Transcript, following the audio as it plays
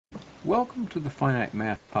Welcome to the Finite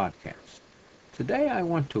Math Podcast. Today I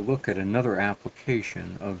want to look at another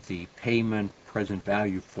application of the payment present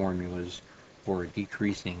value formulas for a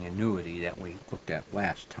decreasing annuity that we looked at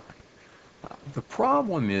last time. The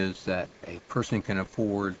problem is that a person can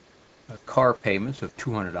afford car payments of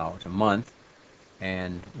 $200 a month,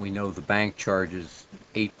 and we know the bank charges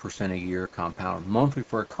 8% a year compounded monthly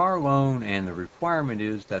for a car loan, and the requirement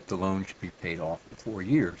is that the loan should be paid off in 4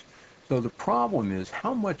 years. So the problem is,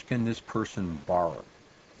 how much can this person borrow?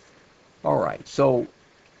 All right, so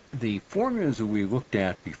the formulas that we looked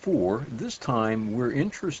at before, this time we're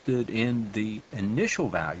interested in the initial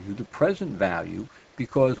value, the present value,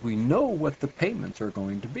 because we know what the payments are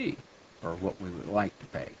going to be, or what we would like to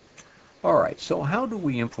pay. All right, so how do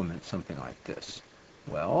we implement something like this?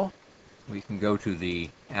 Well, we can go to the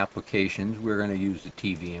applications. We're going to use the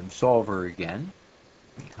TVM-solver again.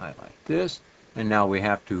 We highlight this, and now we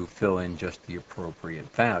have to fill in just the appropriate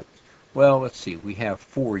values. Well, let's see, we have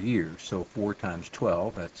 4 years, so 4 times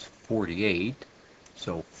 12, that's 48.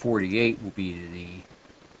 So 48 will be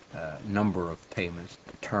the number of payments,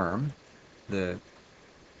 the term. The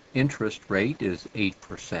interest rate is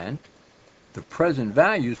 8%. The present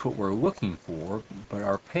value is what we're looking for, but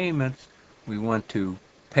our payments, we want to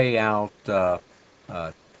pay out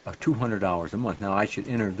 $200 a month. Now I should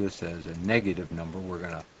enter this as a negative number. We're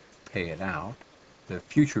going to pay it out. The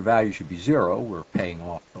future value should be 0. We're paying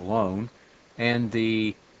off the loan. And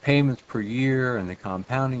the payments per year and the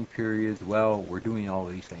compounding periods, well, we're doing all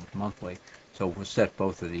of these things monthly, so we'll set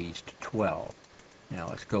both of these to 12. Now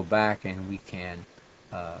let's go back and we can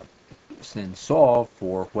then solve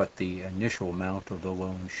for what the initial amount of the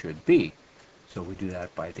loan should be. So we do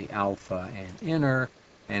that by the alpha and inner,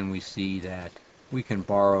 and we see that we can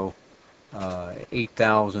borrow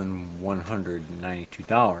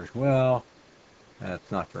 $8,192. Well,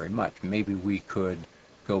 that's not very much. Maybe we could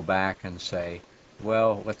go back and say,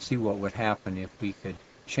 well, let's see what would happen if we could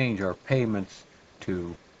change our payments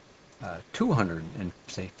to $200 and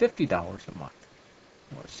say $50 a month.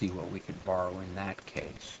 Let's see what we could borrow in that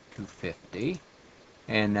case, $250.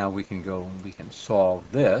 And now we can go and we can solve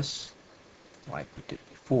this like we did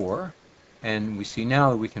before. And we see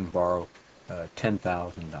now that we can borrow $10,000,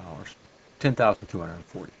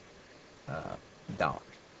 $10,240.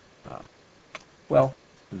 Well,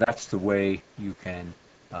 that's the way you can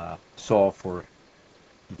solve for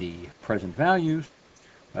the present values.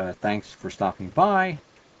 Thanks for stopping by.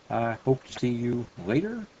 I hope to see you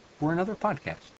later for another podcast.